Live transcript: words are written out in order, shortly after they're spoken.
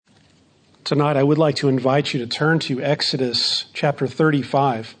Tonight, I would like to invite you to turn to Exodus chapter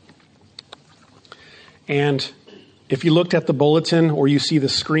 35. And if you looked at the bulletin or you see the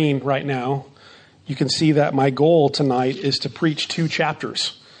screen right now, you can see that my goal tonight is to preach 2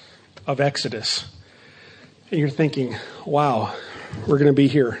 chapters of Exodus. And you're thinking, wow, we're going to be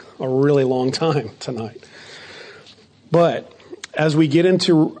here a really long time tonight. But as we get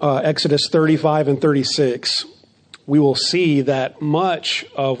into Exodus 35 and 36, we will see that much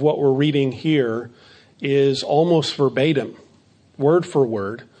of what we're reading here is almost verbatim, word for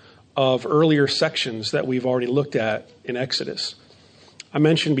word, of earlier sections that we've already looked at in Exodus. I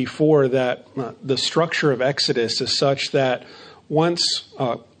mentioned before that the structure of Exodus is such that once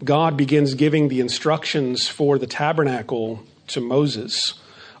God begins giving the instructions for the tabernacle to Moses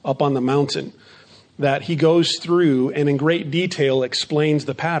up on the mountain, that he goes through and in great detail explains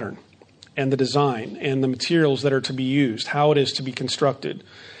the pattern and the design and the materials that are to be used, how it is to be constructed.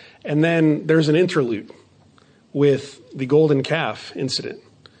 And then there's an interlude with the golden calf incident.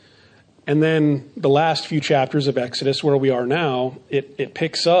 And then the last few chapters of Exodus, where we are now, it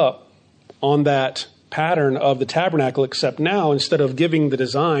picks up on that pattern of the tabernacle, except now, instead of giving the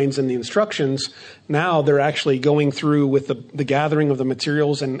designs and the instructions, now they're actually going through with the gathering of the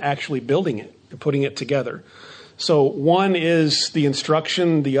materials and actually building it and putting it together. So one is the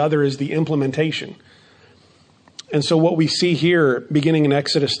instruction, the other is the implementation. And so what we see here, beginning in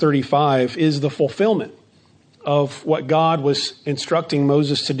Exodus 35, is the fulfillment of what God was instructing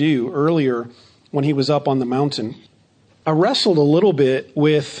Moses to do earlier when he was up on the mountain. I wrestled a little bit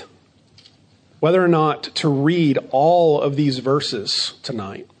with whether or not to read all of these verses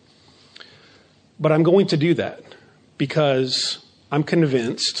tonight. But I'm going to do that because I'm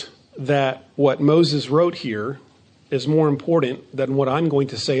convinced that what Moses wrote here is more important than what I'm going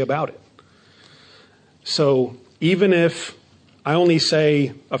to say about it. So even if I only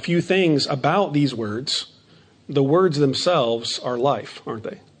say a few things about these words, the words themselves are life, aren't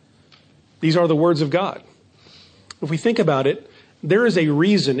they? These are the words of God. If we think about it, there is a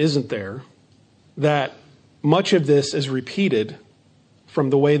reason, isn't there, that much of this is repeated from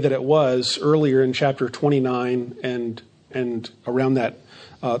the way that it was earlier in chapter 29 and around that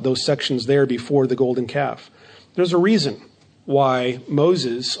those sections there before the golden calf. There's a reason why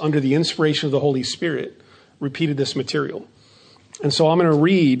Moses, under the inspiration of the Holy Spirit, repeated this material. And so I'm going to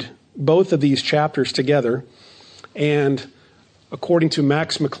read both of these chapters together. And according to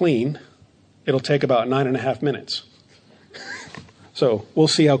Max McLean, it'll take about 9.5 minutes. So we'll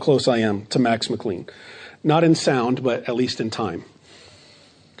see how close I am to Max McLean. Not in sound, but at least in time.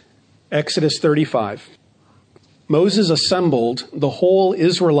 Exodus 35. Moses assembled the whole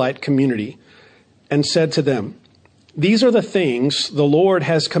Israelite community and said to them, "These are the things the Lord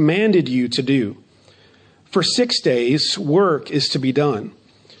has commanded you to do. For 6 days work is to be done,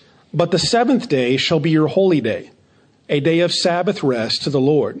 but the 7th day shall be your holy day, a day of Sabbath rest to the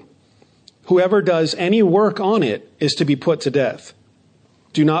Lord. Whoever does any work on it is to be put to death.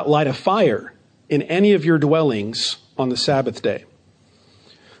 Do not light a fire in any of your dwellings on the Sabbath day."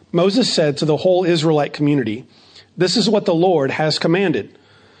 Moses said to the whole Israelite community, "This is what the Lord has commanded.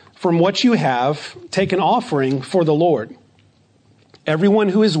 From what you have, take an offering for the Lord. Everyone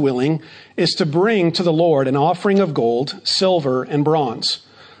who is willing is to bring to the Lord an offering of gold, silver, and bronze,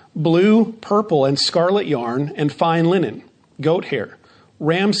 blue, purple, and scarlet yarn, and fine linen, goat hair,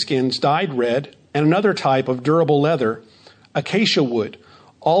 ram skins dyed red, and another type of durable leather, acacia wood,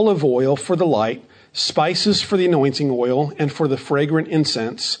 olive oil for the light, spices for the anointing oil and for the fragrant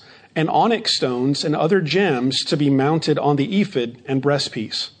incense, and onyx stones and other gems to be mounted on the ephod and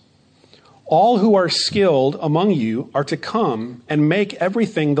breastpiece. All who are skilled among you are to come and make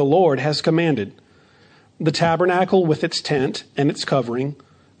everything the Lord has commanded: the tabernacle with its tent and its covering,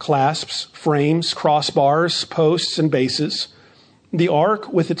 clasps, frames, crossbars, posts, and bases, the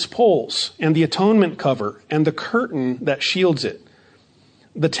ark with its poles, and the atonement cover, and the curtain that shields it,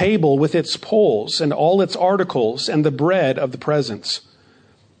 the table with its poles, and all its articles, and the bread of the presence,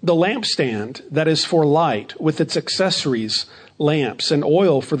 the lampstand that is for light, with its accessories, lamps, and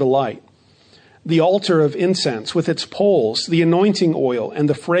oil for the light, the altar of incense with its poles, the anointing oil, and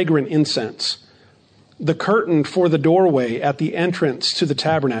the fragrant incense, the curtain for the doorway at the entrance to the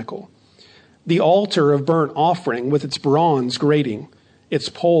tabernacle, the altar of burnt offering with its bronze grating, its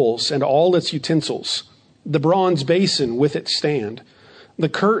poles, and all its utensils, the bronze basin with its stand, the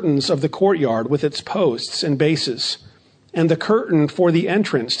curtains of the courtyard with its posts and bases, and the curtain for the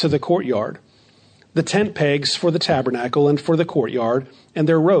entrance to the courtyard, the tent pegs for the tabernacle and for the courtyard, and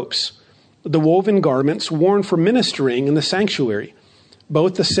their ropes, the woven garments worn for ministering in the sanctuary,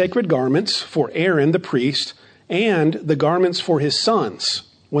 both the sacred garments for Aaron the priest and the garments for his sons,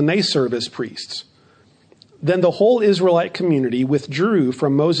 when they serve as priests. Then the whole Israelite community withdrew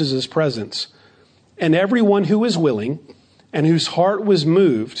from Moses' presence, and everyone who was willing and whose heart was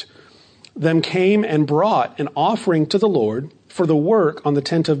moved, them came and brought an offering to the Lord for the work on the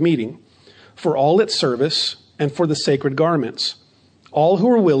tent of meeting, for all its service, and for the sacred garments. All who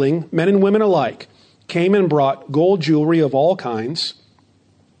were willing, men and women alike, came and brought gold jewelry of all kinds,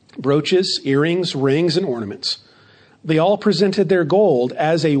 brooches, earrings, rings, and ornaments. They all presented their gold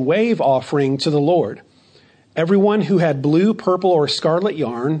as a wave offering to the Lord. Everyone who had blue, purple, or scarlet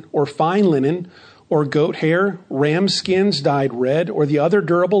yarn, or fine linen, or goat hair, ram skins dyed red, or the other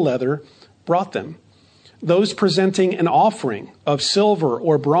durable leather, brought them. Those presenting an offering of silver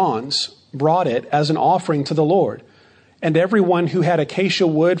or bronze brought it as an offering to the Lord. And everyone who had acacia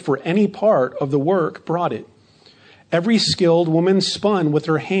wood for any part of the work brought it. Every skilled woman spun with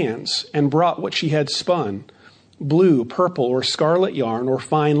her hands and brought what she had spun, blue, purple, or scarlet yarn, or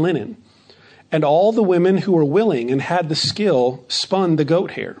fine linen. And all the women who were willing and had the skill spun the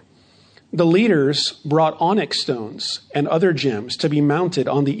goat hair. The leaders brought onyx stones and other gems to be mounted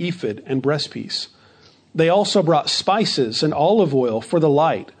on the ephod and breastpiece. They also brought spices and olive oil for the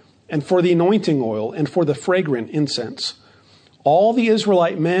light, and for the anointing oil, and for the fragrant incense. All the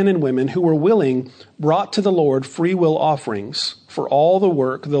Israelite men and women who were willing brought to the Lord freewill offerings for all the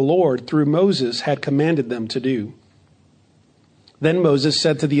work the Lord through Moses had commanded them to do. Then Moses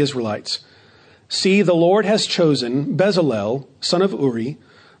said to the Israelites, "See, the Lord has chosen Bezalel, son of Uri,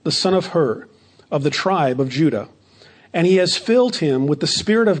 the son of Hur, of the tribe of Judah, and he has filled him with the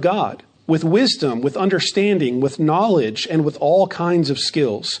Spirit of God, with wisdom, with understanding, with knowledge, and with all kinds of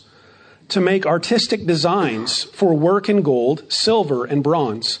skills, to make artistic designs for work in gold, silver, and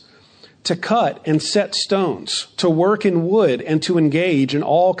bronze, to cut and set stones, to work in wood, and to engage in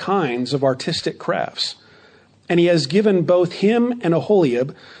all kinds of artistic crafts. And he has given both him and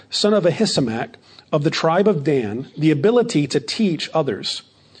Aholiab, son of Ahisamach, of the tribe of Dan, the ability to teach others.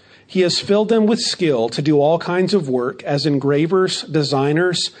 He has filled them with skill to do all kinds of work as engravers,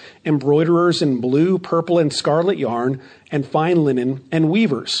 designers, embroiderers in blue, purple, and scarlet yarn, and fine linen, and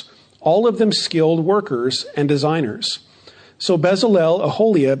weavers, all of them skilled workers and designers. So Bezalel,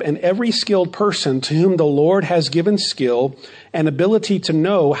 Aholiab, and every skilled person to whom the Lord has given skill and ability to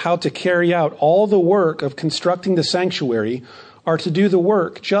know how to carry out all the work of constructing the sanctuary are to do the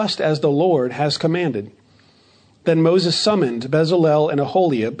work just as the Lord has commanded." Then Moses summoned Bezalel and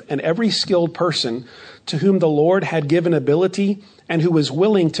Aholiab and every skilled person to whom the Lord had given ability and who was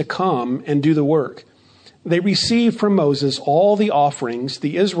willing to come and do the work. They received from Moses all the offerings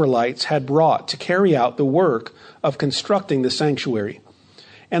the Israelites had brought to carry out the work of constructing the sanctuary.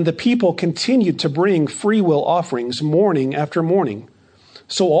 And the people continued to bring freewill offerings morning after morning.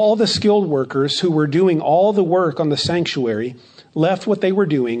 So all the skilled workers who were doing all the work on the sanctuary left what they were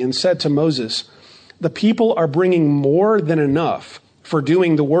doing and said to Moses, "The people are bringing more than enough for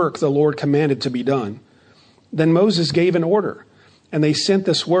doing the work the Lord commanded to be done." Then Moses gave an order, and they sent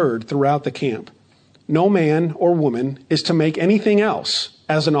this word throughout the camp: "No man or woman is to make anything else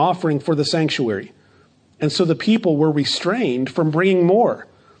as an offering for the sanctuary." And so the people were restrained from bringing more,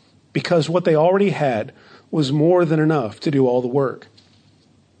 because what they already had was more than enough to do all the work.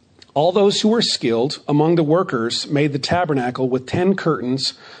 All those who were skilled among the workers made the tabernacle with 10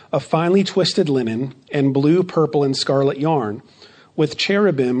 curtains of finely twisted linen and blue, purple, and scarlet yarn, with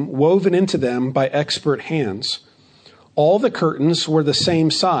cherubim woven into them by expert hands. All the curtains were the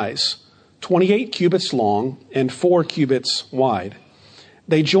same size, 28 cubits long and 4 cubits wide.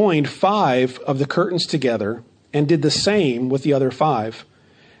 They joined 5 of the curtains together and did the same with the other 5.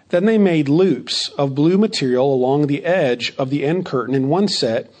 Then they made loops of blue material along the edge of the end curtain in one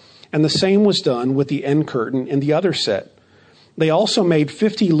set, and the same was done with the end curtain in the other set. They also made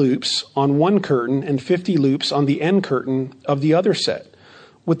 50 loops on one curtain and 50 loops on the end curtain of the other set,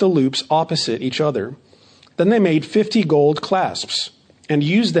 with the loops opposite each other. Then they made 50 gold clasps and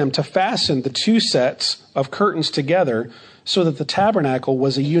used them to fasten the 2 sets of curtains together so that the tabernacle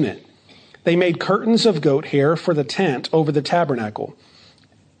was a unit. They made curtains of goat hair for the tent over the tabernacle,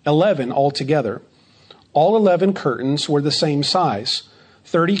 11 altogether. All 11 curtains were the same size,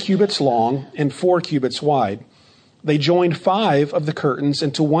 30 cubits long and 4 cubits wide. They joined 5 of the curtains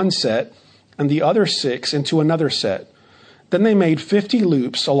into one set and the other 6 into another set. Then they made 50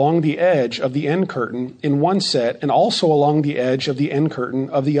 loops along the edge of the end curtain in one set and also along the edge of the end curtain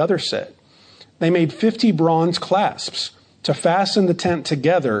of the other set. They made 50 bronze clasps to fasten the tent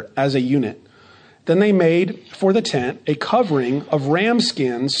together as a unit. Then they made for the tent a covering of ram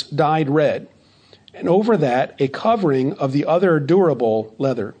skins dyed red, and over that a covering of the other durable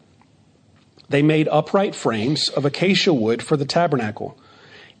leather. They made upright frames of acacia wood for the tabernacle.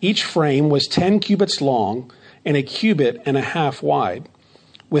 Each frame was 10 cubits long and a cubit and a half wide,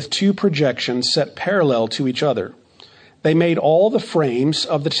 with 2 projections set parallel to each other. They made all the frames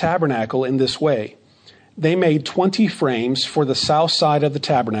of the tabernacle in this way. They made 20 frames for the south side of the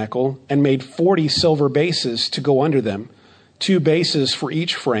tabernacle and made 40 silver bases to go under them, 2 bases for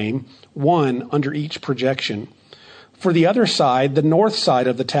each frame, 1 under each projection. For the other side, the north side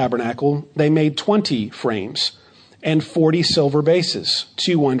of the tabernacle, they made 20 frames and 40 silver bases,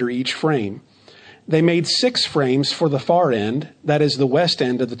 2 under each frame. They made 6 frames for the far end, that is the west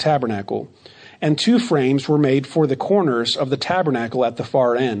end of the tabernacle, and 2 frames were made for the corners of the tabernacle at the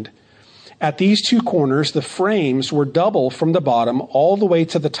far end. At these 2 corners, the frames were double from the bottom all the way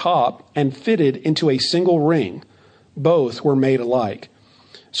to the top and fitted into a single ring. Both were made alike.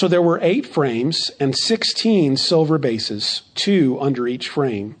 So there were 8 frames and 16 silver bases, 2 under each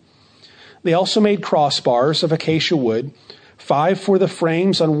frame. They also made crossbars of acacia wood, 5 for the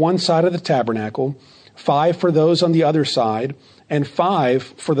frames on one side of the tabernacle, 5 for those on the other side, and 5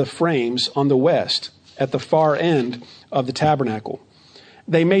 for the frames on the west, at the far end of the tabernacle.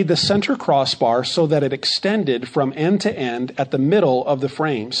 They made the center crossbar so that it extended from end to end at the middle of the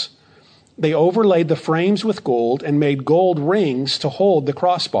frames. They overlaid the frames with gold and made gold rings to hold the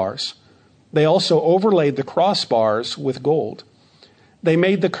crossbars. They also overlaid the crossbars with gold. They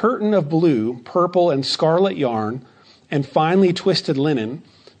made the curtain of blue, purple, and scarlet yarn and finely twisted linen,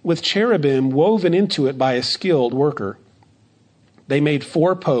 with cherubim woven into it by a skilled worker. They made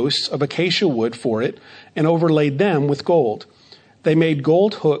 4 posts of acacia wood for it and overlaid them with gold. They made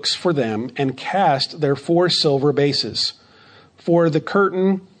gold hooks for them and cast their 4 silver bases. For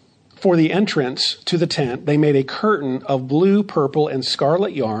the entrance to the tent, they made a curtain of blue, purple, and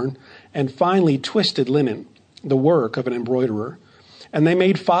scarlet yarn and finely twisted linen, the work of an embroiderer. And they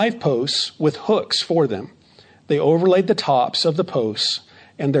made 5 posts with hooks for them. They overlaid the tops of the posts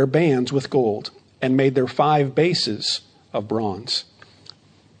and their bands with gold and made their 5 bases of bronze.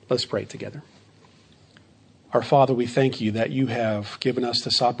 Let's pray together. Our Father, we thank you that you have given us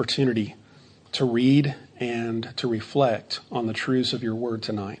this opportunity to read and to reflect on the truths of your word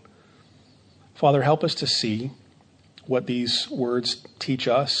tonight. Father, help us to see what these words teach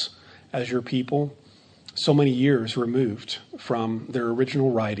us as your people, so many years removed from their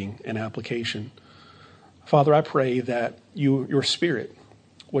original writing and application. Father, I pray that your Spirit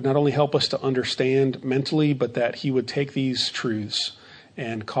would not only help us to understand mentally, but that he would take these truths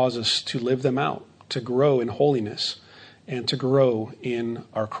and cause us to live them out, to grow in holiness and to grow in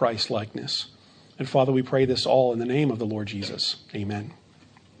our Christ-likeness. And Father, we pray this all in the name of the Lord Jesus. Amen.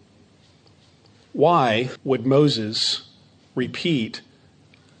 Why would Moses repeat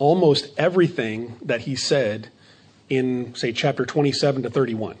almost everything that he said in, say, chapter 27 to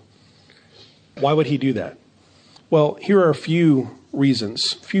 31? Why would he do that? Well, here are a few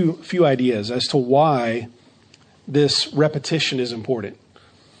reasons, few ideas as to why this repetition is important.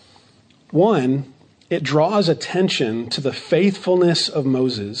 One, it draws attention to the faithfulness of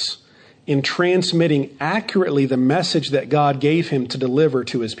Moses in transmitting accurately the message that God gave him to deliver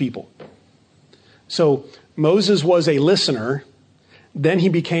to his people. So Moses was a listener, then he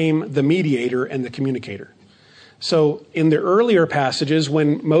became the mediator and the communicator. So in the earlier passages,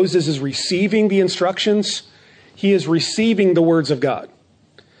 when Moses is receiving the instructions, he is receiving the words of God.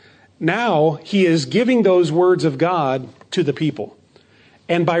 Now he is giving those words of God to the people.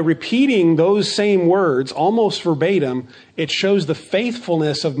 And by repeating those same words almost verbatim, it shows the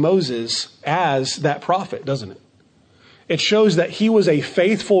faithfulness of Moses as that prophet, doesn't it? It shows that he was a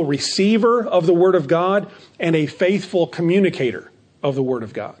faithful receiver of the word of God and a faithful communicator of the word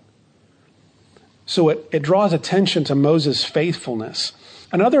of God. So it draws attention to Moses' faithfulness.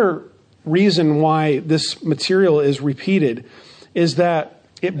 Another reason why this material is repeated is that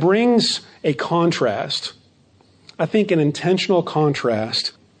it brings a contrast, I think an intentional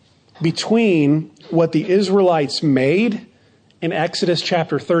contrast, between what the Israelites made in Exodus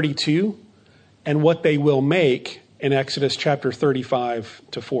chapter 32 and what they will make in Exodus chapter 35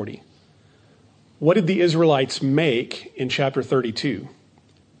 to 40. What did the Israelites make in chapter 32?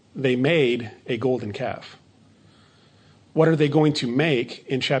 They made a golden calf. What are they going to make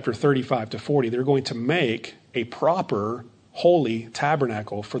in chapter 35 to 40? They're going to make a proper, holy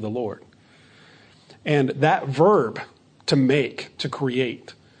tabernacle for the Lord. And that verb, to make, to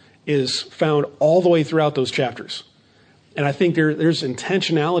create, is found all the way throughout those chapters. And I think there's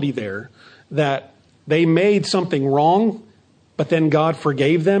intentionality there that they made something wrong, but then God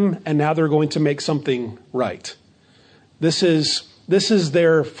forgave them, and now they're going to make something right. This is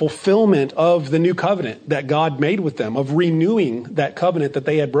their fulfillment of the new covenant that God made with them, of renewing that covenant that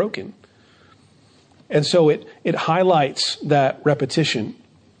they had broken. And so it highlights that repetition.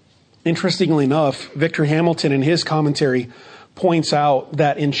 Interestingly enough, Victor Hamilton in his commentary points out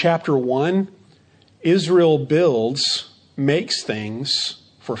that in chapter 1, Israel makes things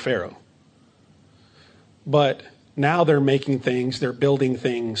for Pharaoh. But now they're building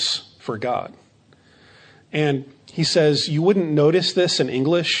things for God. And he says you wouldn't notice this in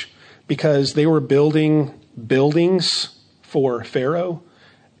English because they were building buildings for Pharaoh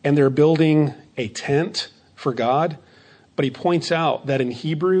and they're building a tent for God. But he points out that in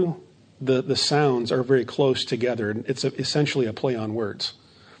Hebrew, the sounds are very close together. It's essentially a play on words.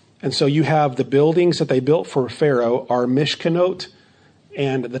 And so you have the buildings that they built for Pharaoh are mishkanot,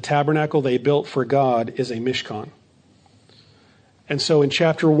 and the tabernacle they built for God is a mishkan. And so in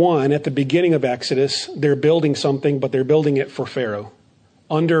chapter 1, at the beginning of Exodus, they're building something, but they're building it for Pharaoh.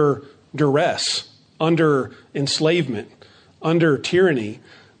 Under duress, under enslavement, under tyranny.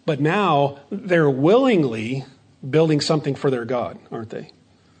 But now they're willingly building something for their God, aren't they?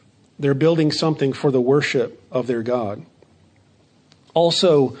 They're building something for the worship of their God.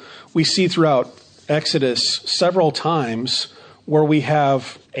 Also, we see throughout Exodus several times where we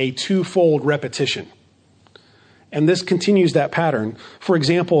have a twofold repetition. And this continues that pattern. For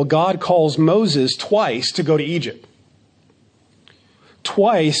example, God calls Moses twice to go to Egypt.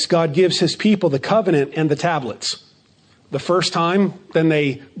 Twice, God gives his people the covenant and the tablets. The first time, then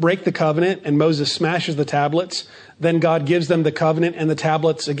they break the covenant and Moses smashes the tablets. Then God gives them the covenant and the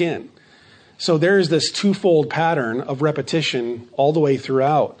tablets again. So there's this twofold pattern of repetition all the way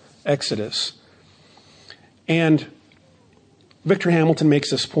throughout Exodus. And Victor Hamilton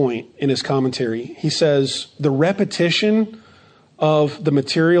makes this point in his commentary. He says, the repetition of the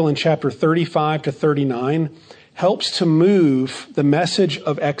material in chapter 35 to 39 helps to move the message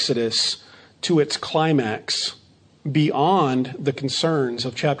of Exodus to its climax beyond the concerns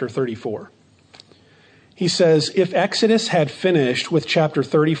of chapter 34. He says, if Exodus had finished with chapter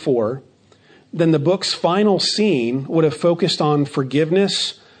 34, then the book's final scene would have focused on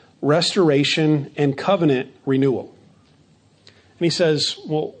forgiveness, restoration, and covenant renewal. And he says,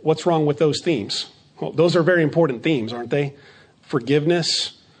 well, what's wrong with those themes? Well, those are very important themes, aren't they?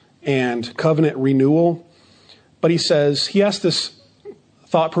 Forgiveness and covenant renewal. But he says, he asks this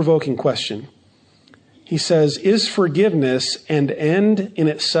thought-provoking question. He says, is forgiveness an end in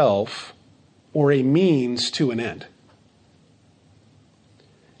itself or a means to an end?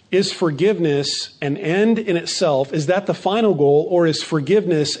 Is forgiveness an end in itself? Is that the final goal, or is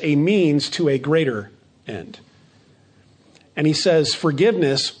forgiveness a means to a greater end? And he says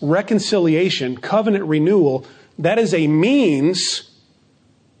forgiveness, reconciliation, covenant renewal, that is a means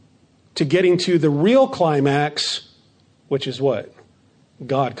to getting to the real climax, which is what?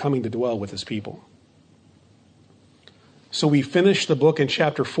 God coming to dwell with his people. So we finish the book in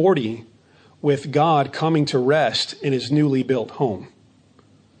chapter 40 with God coming to rest in his newly built home.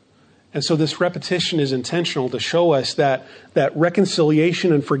 And so this repetition is intentional to show us that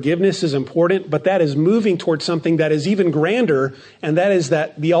reconciliation and forgiveness is important, but that is moving towards something that is even grander, and that is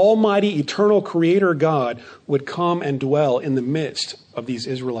that the almighty, eternal creator God would come and dwell in the midst of these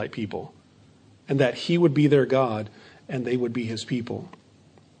Israelite people, and that he would be their God and they would be his people.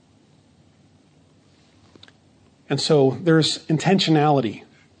 And so there's intentionality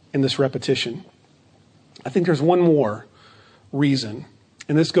in this repetition. I think there's one more reason.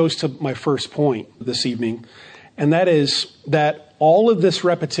 And this goes to my first point this evening, and that is that all of this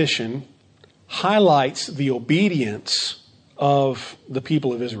repetition highlights the obedience of the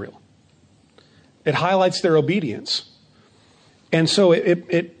people of Israel. It highlights their obedience. And so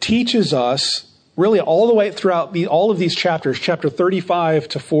it teaches us, really all the way throughout all of these chapters, chapter 35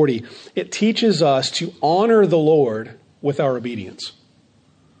 to 40, it teaches us to honor the Lord with our obedience.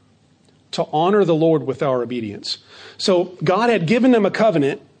 To honor the Lord with our obedience. So God had given them a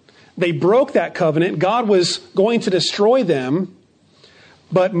covenant. They broke that covenant. God was going to destroy them,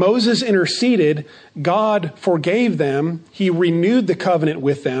 but Moses interceded. God forgave them. He renewed the covenant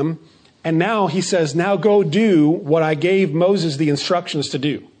with them. And now he says, now go do what I gave Moses the instructions to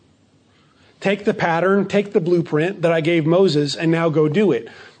do. Take the pattern, take the blueprint that I gave Moses, and now go do it.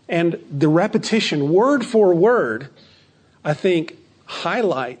 And the repetition, word for word, I think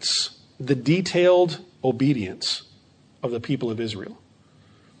highlights the detailed obedience of the people of Israel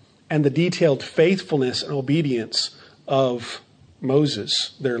and the detailed faithfulness and obedience of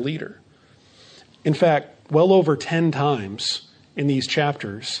Moses, their leader. In fact, well over 10 times in these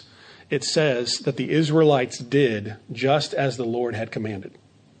chapters, it says that the Israelites did just as the Lord had commanded.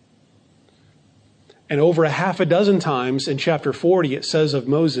 And over a half a dozen times in chapter 40, it says of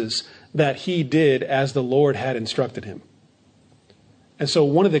Moses that he did as the Lord had instructed him. And so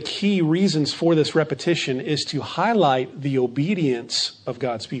one of the key reasons for this repetition is to highlight the obedience of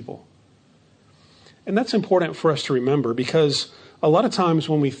God's people. And that's important for us to remember, because a lot of times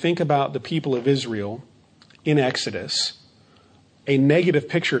when we think about the people of Israel in Exodus, a negative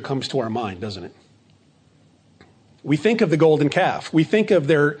picture comes to our mind, doesn't it? We think of the golden calf. We think of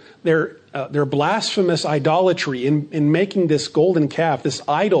their blasphemous idolatry in making this golden calf, this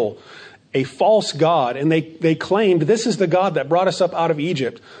idol, a false god. And they claimed, this is the God that brought us up out of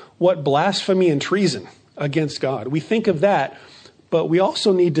Egypt. What blasphemy and treason against God. We think of that, but we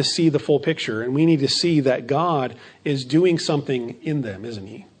also need to see the full picture. And we need to see that God is doing something in them, isn't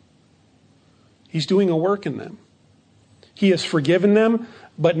he? He's doing a work in them. He has forgiven them,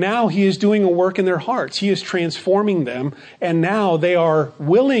 but now he is doing a work in their hearts. He is transforming them, and now they are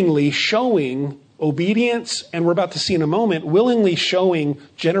willingly showing obedience, and we're about to see in a moment, willingly showing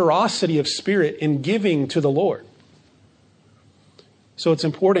generosity of spirit in giving to the Lord. So it's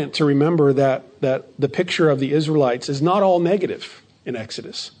important to remember that the picture of the Israelites is not all negative in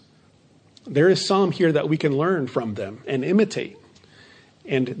Exodus. There is some here that we can learn from them and imitate.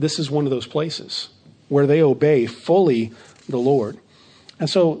 And this is one of those places where they obey fully the Lord. And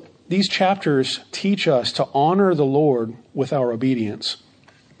so these chapters teach us to honor the Lord with our obedience.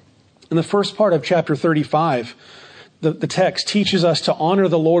 In the first part of chapter 35, the text teaches us to honor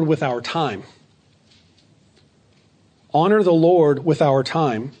the Lord with our time. Honor the Lord with our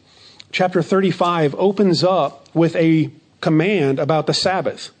time. Chapter 35 opens up with a command about the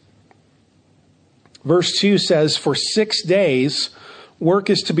Sabbath. Verse 2 says, "For 6 days work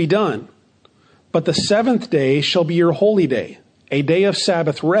is to be done, but the seventh day shall be your holy day, a day of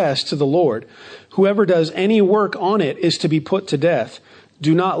Sabbath rest to the Lord. Whoever does any work on it is to be put to death.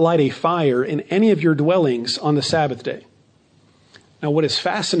 Do not light a fire in any of your dwellings on the Sabbath day." Now, what is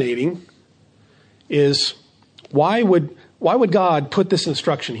fascinating is why would God put this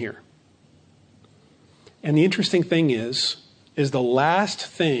instruction here? And the interesting thing is the last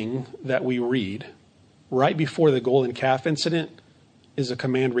thing that we read right before the golden calf incident is a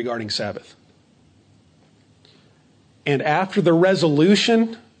command regarding Sabbath. And after the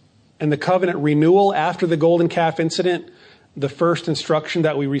resolution and the covenant renewal after the golden calf incident, the first instruction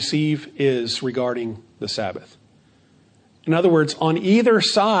that we receive is regarding the Sabbath. In other words, on either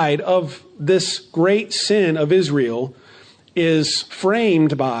side of this great sin of Israel is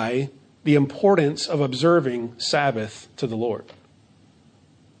framed by the importance of observing Sabbath to the Lord.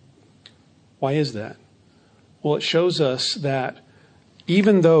 Why is that? Well, it shows us that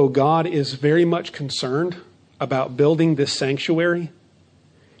even though God is very much concerned about building this sanctuary,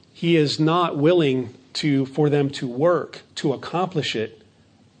 he is not willing for them to work to accomplish it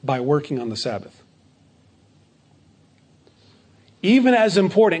by working on the Sabbath. Even as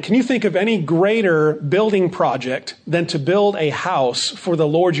important, can you think of any greater building project than to build a house for the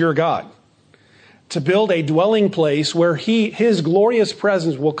Lord your God? To build a dwelling place where his glorious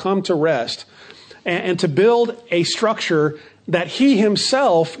presence will come to rest, and to build a structure that he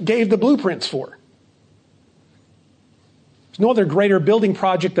himself gave the blueprints for. There's no other greater building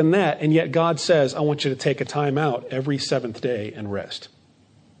project than that, and yet God says, I want you to take a time out every seventh day and rest.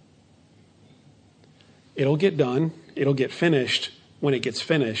 It'll get done. It'll get finished when it gets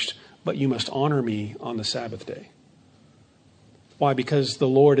finished, but you must honor me on the Sabbath day. Why? Because the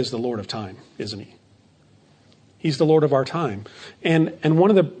Lord is the Lord of time, isn't he? He's the Lord of our time. And one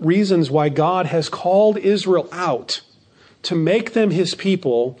of the reasons why God has called Israel out to make them his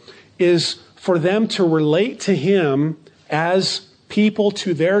people is for them to relate to him as people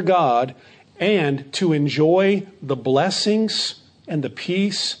to their God and to enjoy the blessings and the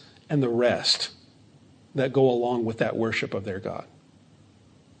peace and the rest that go along with that worship of their God.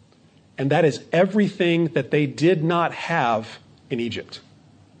 And that is everything that they did not have in Egypt.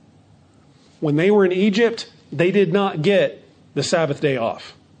 When they were in Egypt, they did not get the Sabbath day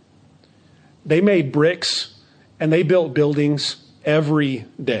off. They made bricks and they built buildings every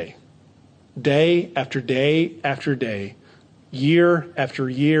day. Day after day after day. Year after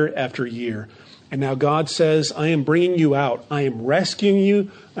year after year. And now God says, I am bringing you out. I am rescuing you.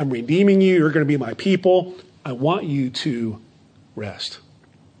 I'm redeeming you. You're going to be my people. I want you to rest.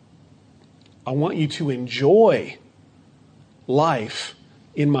 I want you to enjoy life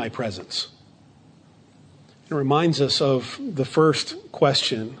in my presence. It reminds us of the first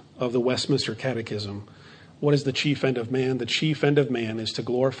question of the Westminster Catechism. What is the chief end of man? The chief end of man is to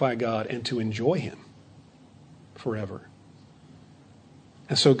glorify God and to enjoy him forever.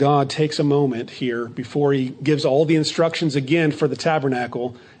 And so God takes a moment here before he gives all the instructions again for the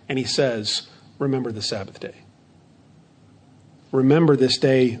tabernacle, and he says, remember the Sabbath day. Remember this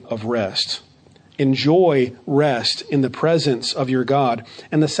day of rest. Enjoy rest in the presence of your God.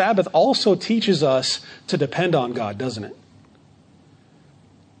 And the Sabbath also teaches us to depend on God, doesn't it?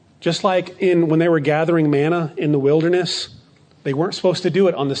 Just like when they were gathering manna in the wilderness, they weren't supposed to do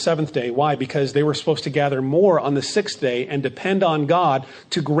it on the seventh day. Why? Because they were supposed to gather more on the sixth day and depend on God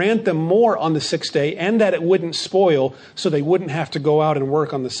to grant them more on the sixth day and that it wouldn't spoil so they wouldn't have to go out and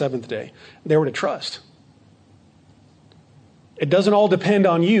work on the seventh day. They were to trust. It doesn't all depend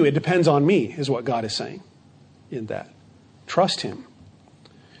on you. It depends on me, is what God is saying in that. Trust him.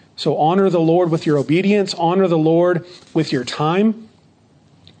 So honor the Lord with your obedience. Honor the Lord with your time.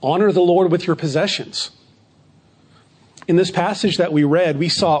 Honor the Lord with your possessions. In this passage that we read, we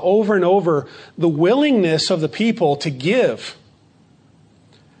saw over and over the willingness of the people to give.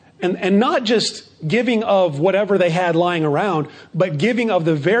 And not just giving of whatever they had lying around, but giving of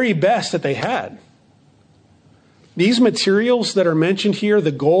the very best that they had. These materials that are mentioned here,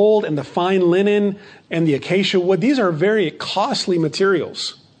 the gold and the fine linen and the acacia wood, these are very costly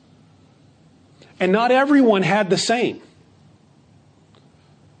materials. And not everyone had the same.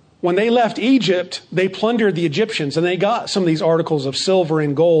 When they left Egypt, they plundered the Egyptians and they got some of these articles of silver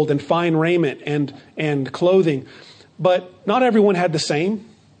and gold and fine raiment and clothing. But not everyone had the same.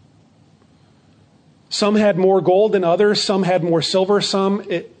 Some had more gold than others. Some had more silver.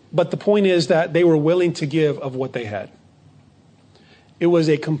 But the point is that they were willing to give of what they had. It was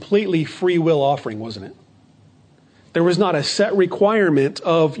a completely free will offering, wasn't it? There was not a set requirement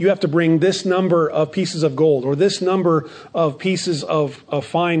of you have to bring this number of pieces of gold or this number of pieces of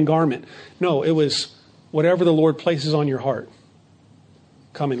fine garment. No, it was whatever the Lord places on your heart.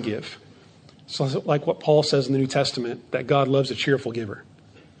 Come and give. So like what Paul says in the New Testament, that God loves a cheerful giver.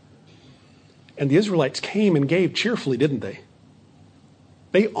 And the Israelites came and gave cheerfully, didn't they?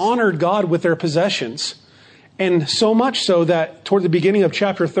 They honored God with their possessions. And so much so that toward the beginning of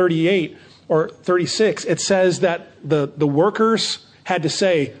chapter 38 or 36, it says that the workers had to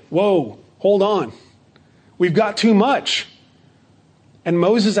say, whoa, hold on. We've got too much. And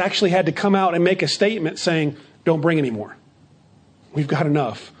Moses actually had to come out and make a statement saying, don't bring any more. We've got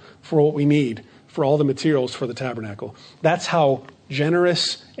enough for what we need for all the materials for the tabernacle. That's how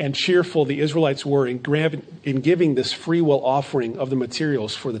generous and cheerful the Israelites were in giving this free will offering of the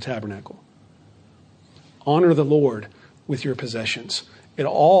materials for the tabernacle. Honor the Lord with your possessions. It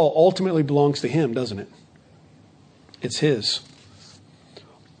all ultimately belongs to him, doesn't it? It's his.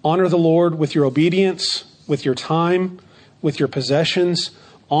 Honor the Lord with your obedience, with your time, with your possessions.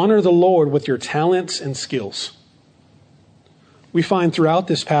 Honor the Lord with your talents and skills. We find throughout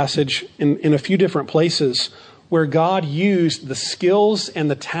this passage in a few different places where God used the skills and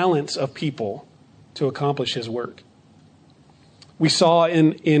the talents of people to accomplish his work. We saw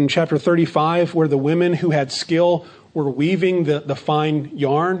in chapter 35 where the women who had skill were weaving the fine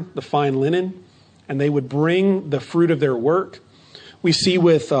yarn, the fine linen, and they would bring the fruit of their work. We see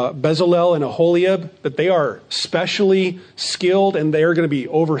with Bezalel and Aholiab that they are specially skilled and they're going to be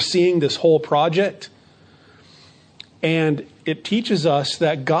overseeing this whole project. And it teaches us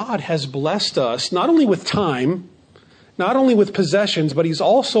that God has blessed us not only with time, not only with possessions, but he's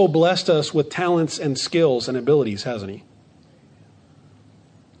also blessed us with talents and skills and abilities, hasn't he?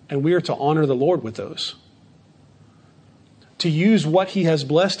 And we are to honor the Lord with those. To use what he has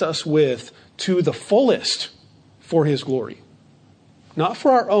blessed us with to the fullest for his glory. Not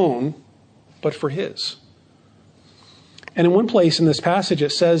for our own, but for his. And in one place in this passage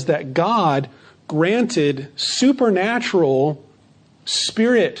it says that God granted supernatural,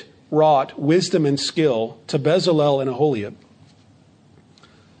 spirit-wrought wisdom and skill to Bezalel and Aholiab.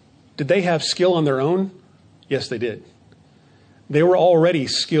 Did they have skill on their own? Yes, they did. They were already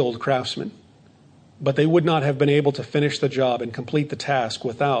skilled craftsmen, but they would not have been able to finish the job and complete the task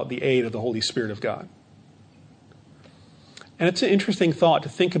without the aid of the Holy Spirit of God. And it's an interesting thought to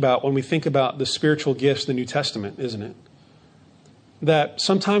think about when we think about the spiritual gifts in the New Testament, isn't it? That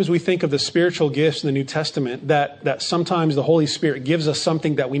sometimes we think of the spiritual gifts in the New Testament, that sometimes the Holy Spirit gives us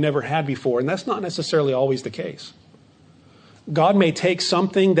something that we never had before, and that's not necessarily always the case. God may take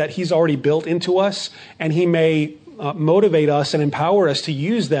something that he's already built into us, and he may motivate us and empower us to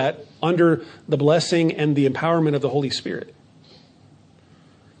use that under the blessing and the empowerment of the Holy Spirit.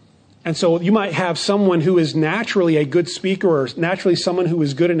 And so you might have someone who is naturally a good speaker or naturally someone who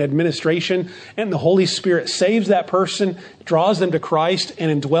is good in administration, and the Holy Spirit saves that person, draws them to Christ,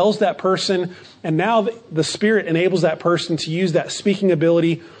 and indwells that person. And now the Spirit enables that person to use that speaking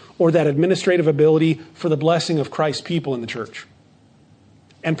ability or that administrative ability for the blessing of Christ's people in the church.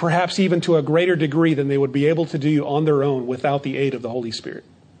 And perhaps even to a greater degree than they would be able to do on their own without the aid of the Holy Spirit.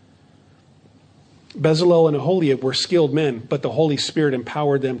 Bezalel and Aholiab were skilled men, but the Holy Spirit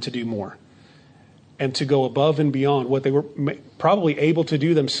empowered them to do more and to go above and beyond what they were probably able to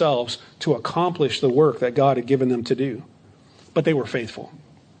do themselves to accomplish the work that God had given them to do. But they were faithful.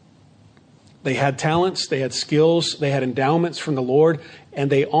 They had talents, they had skills, they had endowments from the Lord, and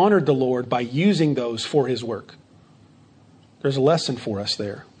they honored the Lord by using those for his work. There's a lesson for us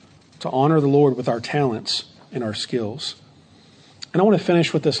there, to honor the Lord with our talents and our skills. And I want to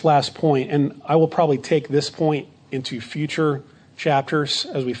finish with this last point, and I will probably take this point into future chapters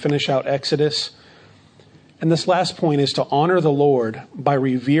as we finish out Exodus. And this last point is to honor the Lord by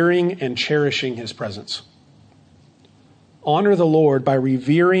revering and cherishing his presence. Honor the Lord by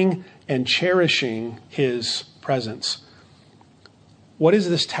revering and cherishing his presence. What is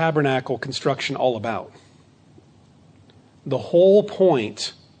this tabernacle construction all about? The whole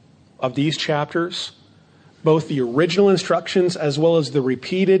point of these chapters, both the original instructions as well as the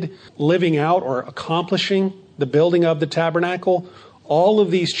repeated living out or accomplishing the building of the tabernacle, all of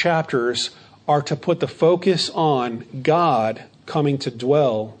these chapters are to put the focus on God coming to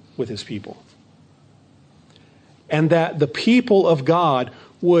dwell with his people. And that the people of God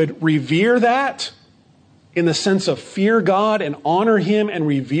would revere that in the sense of fear God and honor him and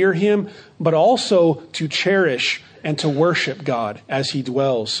revere him, but also to cherish and to worship God as he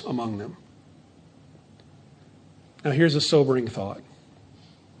dwells among them. Now here's a sobering thought.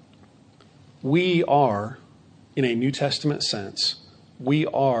 We are, in a New Testament sense, we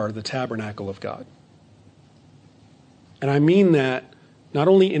are the tabernacle of God. And I mean that not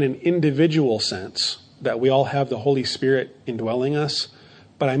only in an individual sense, that we all have the Holy Spirit indwelling us,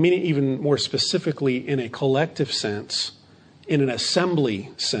 but I mean it even more specifically in a collective sense, in an assembly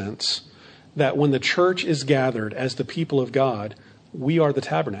sense, that when the church is gathered as the people of God, we are the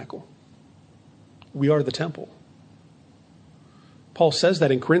tabernacle. We are the temple. Paul says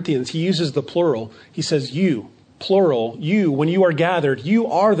that in Corinthians. He uses the plural. He says you, plural, you, when you are gathered, you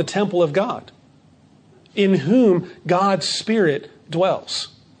are the temple of God, in whom God's Spirit dwells.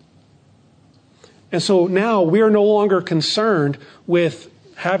 And so now we are no longer concerned with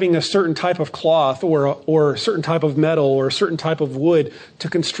having a certain type of cloth or a certain type of metal or a certain type of wood to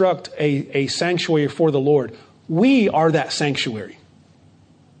construct a sanctuary for the Lord. We are that sanctuary.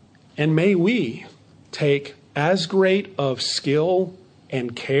 And may we take as great of skill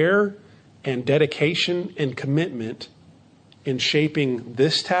and care and dedication and commitment in shaping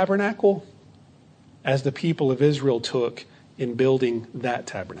this tabernacle as the people of Israel took in building that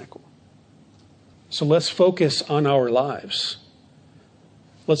tabernacle. So let's focus on our lives.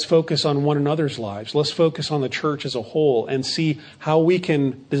 Let's focus on one another's lives. Let's focus on the church as a whole and see how we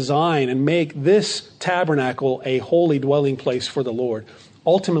can design and make this tabernacle a holy dwelling place for the Lord.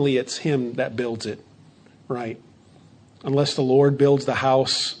 Ultimately, it's him that builds it, right? Unless the Lord builds the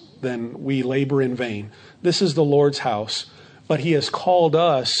house, then we labor in vain. This is the Lord's house, but he has called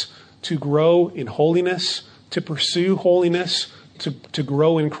us to grow in holiness, to pursue holiness, to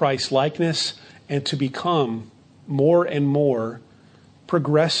grow in Christ's likeness, and to become more and more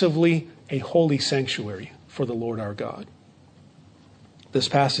progressively a holy sanctuary for the Lord our God. This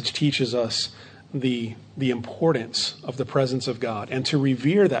passage teaches us the importance of the presence of God and to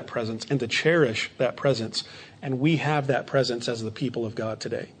revere that presence and to cherish that presence. And we have that presence as the people of God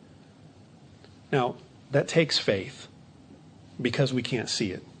today. Now, that takes faith because we can't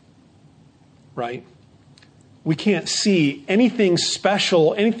see it, right? We can't see anything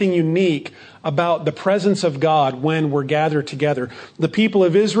special, anything unique about the presence of God when we're gathered together. The people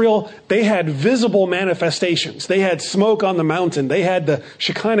of Israel, they had visible manifestations. They had smoke on the mountain. They had the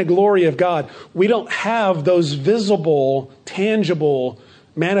Shekinah glory of God. We don't have those visible, tangible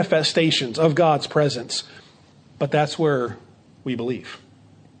manifestations of God's presence. But that's where we believe.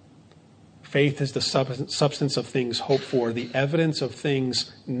 Faith is the substance of things hoped for, the evidence of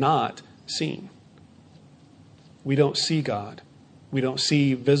things not seen. We don't see God. We don't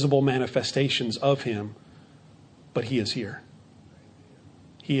see visible manifestations of him, but he is here.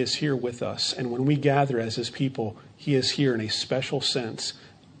 He is here with us. And when we gather as his people, he is here in a special sense,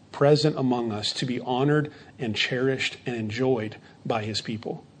 present among us to be honored and cherished and enjoyed by his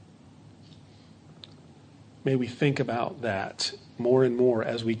people. May we think about that more and more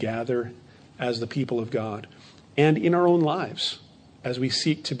as we gather as the people of God and in our own lives as we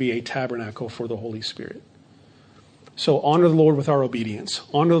seek to be a tabernacle for the Holy Spirit. So honor the Lord with our obedience.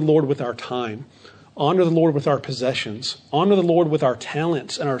 Honor the Lord with our time. Honor the Lord with our possessions. Honor the Lord with our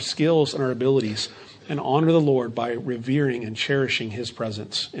talents and our skills and our abilities. And honor the Lord by revering and cherishing his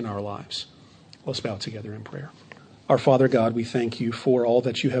presence in our lives. Let's bow together in prayer. Our Father God, we thank you for all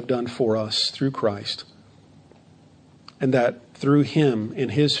that you have done for us through Christ. And that through him, in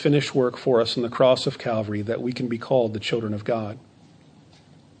his finished work for us on the cross of Calvary, that we can be called the children of God.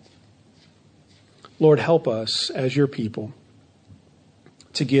 Lord, help us as your people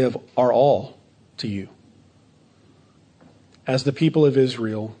to give our all to you. As the people of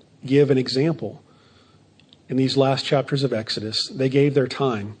Israel, give an example. In these last chapters of Exodus, they gave their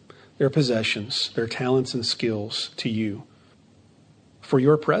time, their possessions, their talents and skills to you for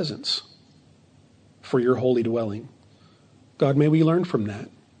your presence, for your holy dwelling. God, may we learn from that.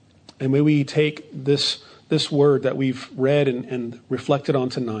 And may we take this word that we've read and reflected on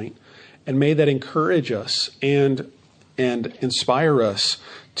tonight, and may that encourage us and inspire us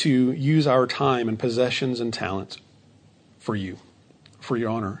to use our time and possessions and talents for you, for your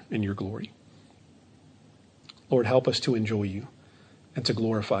honor and your glory. Lord, help us to enjoy you and to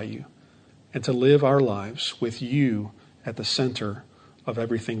glorify you and to live our lives with you at the center of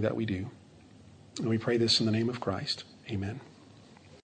everything that we do. And we pray this in the name of Christ. Amen.